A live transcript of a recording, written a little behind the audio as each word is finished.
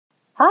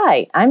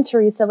Hi, I'm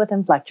Teresa with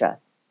Inflectra.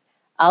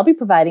 I'll be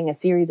providing a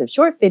series of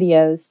short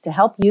videos to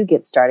help you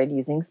get started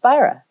using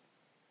Spira.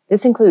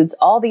 This includes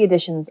all the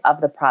editions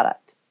of the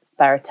product: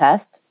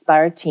 SpiraTest,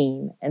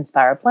 SpiraTeam, and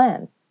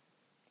SpiraPlan.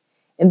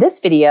 In this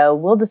video,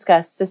 we'll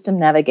discuss system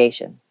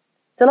navigation.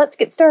 So let's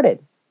get started.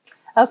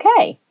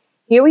 Okay,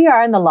 here we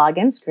are in the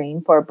login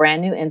screen for a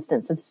brand new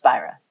instance of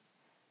Spira.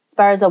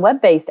 Spira is a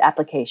web-based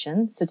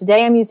application, so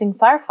today I'm using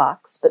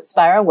Firefox, but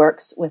Spira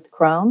works with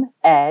Chrome,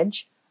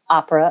 Edge,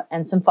 Opera,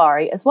 and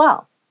Safari as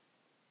well.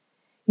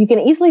 You can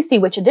easily see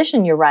which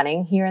edition you're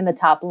running here in the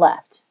top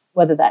left,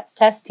 whether that's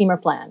Test, Team, or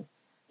Plan.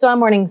 So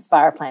I'm running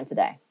SpiraPlan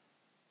today.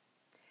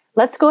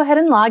 Let's go ahead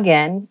and log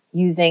in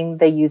using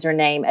the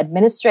username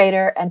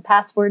administrator and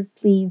password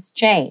please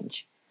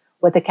change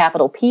with a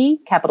capital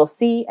P, capital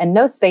C, and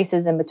no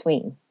spaces in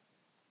between.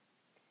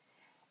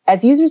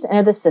 As users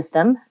enter the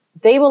system,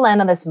 they will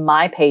land on this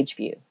My Page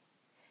view.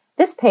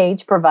 This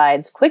page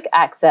provides quick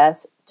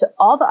access to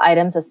all the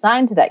items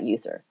assigned to that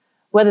user,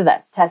 whether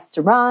that's tests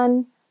to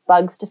run,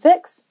 bugs to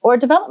fix, or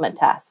development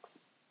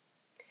tasks.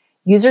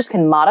 Users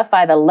can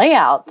modify the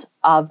layout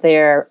of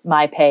their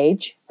My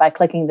Page by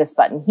clicking this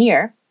button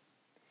here.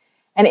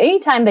 And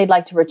anytime they'd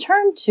like to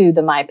return to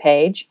the My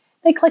Page,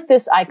 they click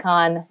this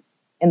icon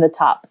in the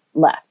top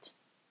left.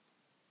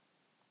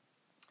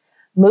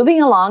 Moving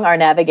along our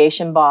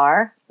navigation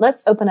bar,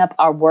 let's open up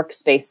our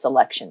Workspace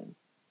Selection.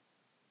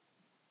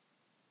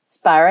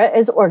 Spira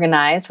is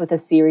organized with a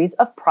series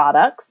of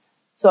products.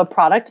 So a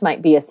product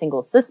might be a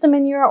single system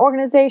in your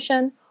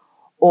organization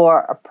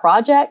or a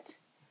project,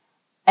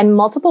 and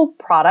multiple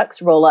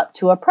products roll up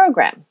to a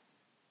program.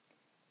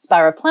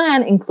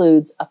 SpiraPlan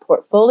includes a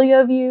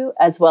portfolio view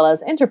as well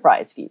as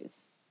enterprise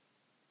views.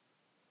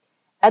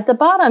 At the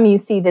bottom, you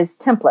see these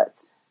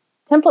templates.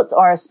 Templates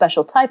are a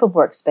special type of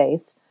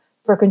workspace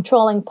for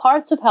controlling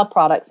parts of how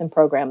products and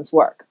programs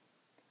work.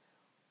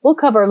 We'll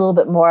cover a little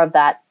bit more of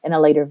that in a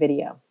later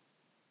video.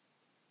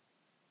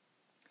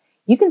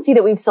 You can see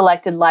that we've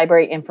selected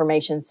Library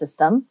Information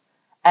System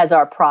as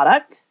our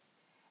product.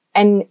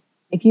 And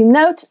if you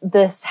note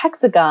this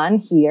hexagon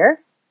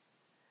here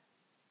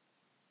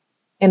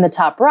in the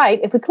top right,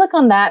 if we click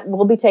on that,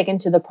 we'll be taken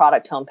to the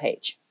product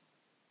homepage.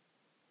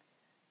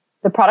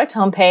 The product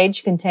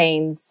homepage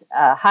contains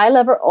a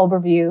high-level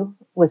overview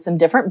with some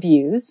different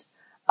views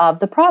of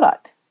the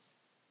product.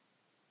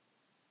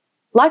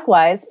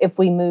 Likewise, if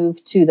we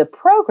move to the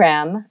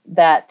program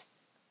that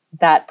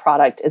that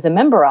product is a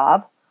member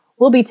of,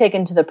 we'll be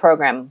taken to the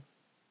program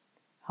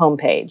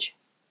homepage.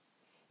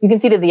 You can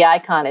see that the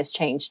icon is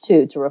changed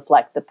too to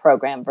reflect the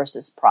program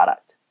versus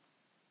product.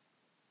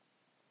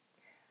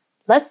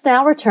 Let's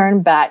now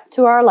return back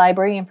to our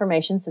Library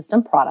Information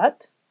System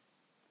product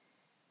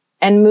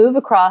and move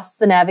across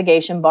the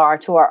navigation bar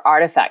to our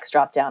Artifacts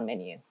drop-down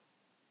menu.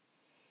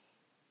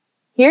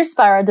 Here,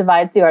 Spira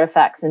divides the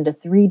artifacts into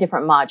 3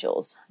 different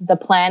modules: the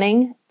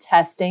planning,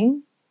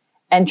 testing,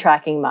 and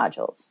tracking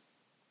modules.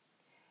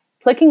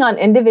 Clicking on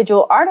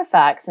individual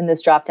artifacts in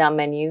this drop-down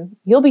menu,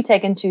 you'll be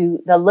taken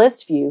to the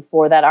list view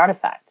for that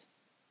artifact.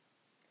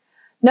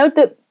 Note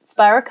that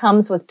Spira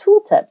comes with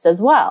tooltips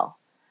as well.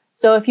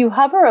 So if you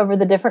hover over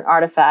the different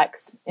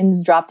artifacts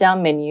in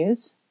drop-down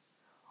menus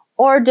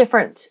or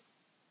different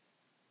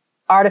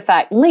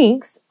artifact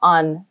links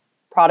on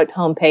product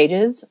home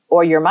pages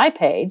or your My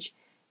Page,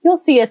 you'll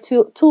see a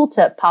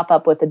tooltip pop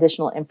up with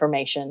additional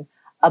information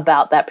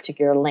about that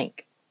particular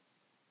link.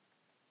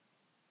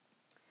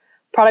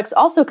 Products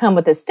also come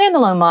with a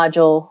standalone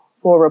module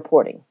for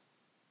reporting.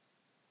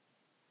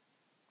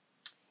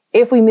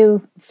 If we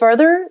move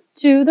further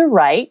to the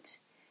right,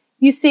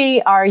 you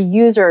see our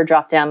user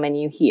drop-down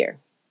menu here.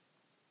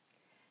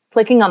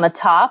 Clicking on the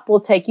top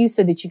will take you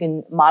so that you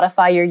can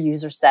modify your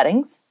user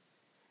settings.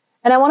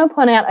 And I want to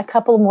point out a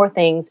couple more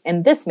things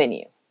in this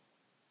menu.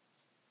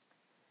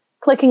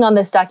 Clicking on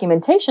this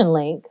documentation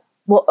link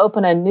will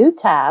open a new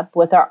tab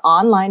with our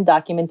online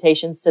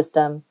documentation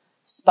system,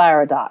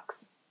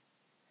 SpiraDocs.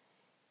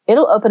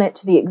 It'll open it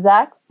to the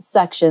exact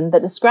section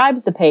that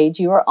describes the page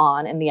you are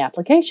on in the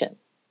application.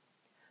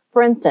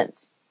 For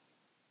instance,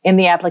 in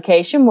the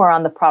application, we're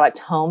on the product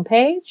home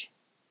page.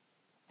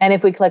 And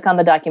if we click on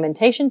the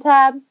documentation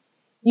tab,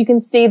 you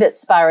can see that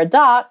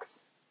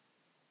SpiraDocs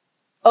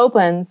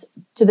opens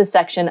to the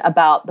section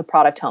about the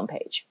product home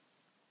page.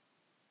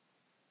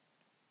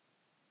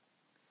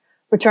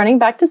 Returning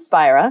back to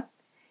Spira,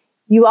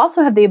 you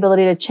also have the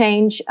ability to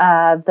change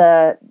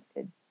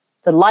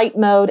the light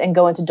mode and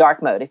go into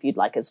dark mode if you'd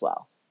like as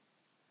well.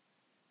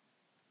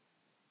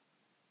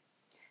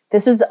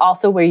 This is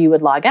also where you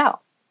would log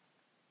out.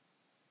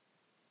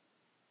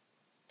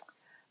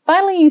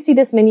 Finally, you see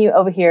this menu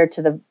over here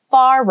to the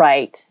far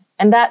right,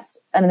 and that's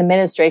an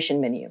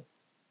administration menu.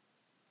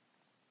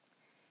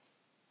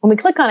 When we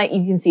click on it,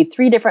 you can see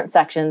 3 different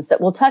sections that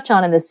we'll touch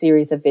on in this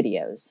series of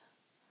videos.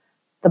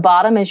 The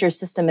bottom is your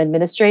system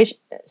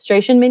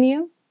administration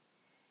menu.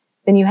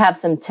 Then you have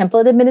some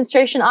template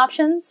administration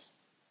options,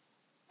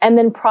 and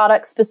then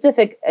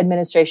product-specific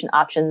administration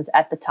options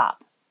at the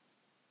top.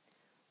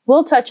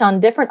 We'll touch on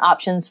different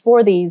options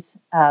for these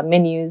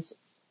menus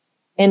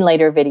in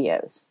later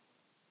videos.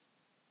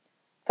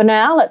 For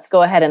now, let's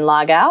go ahead and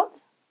log out.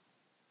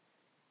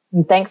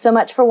 And thanks so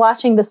much for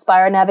watching the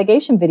Spira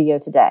navigation video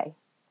today.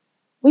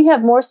 We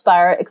have more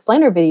Spira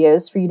explainer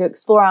videos for you to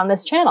explore on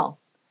this channel,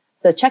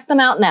 so check them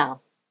out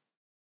now.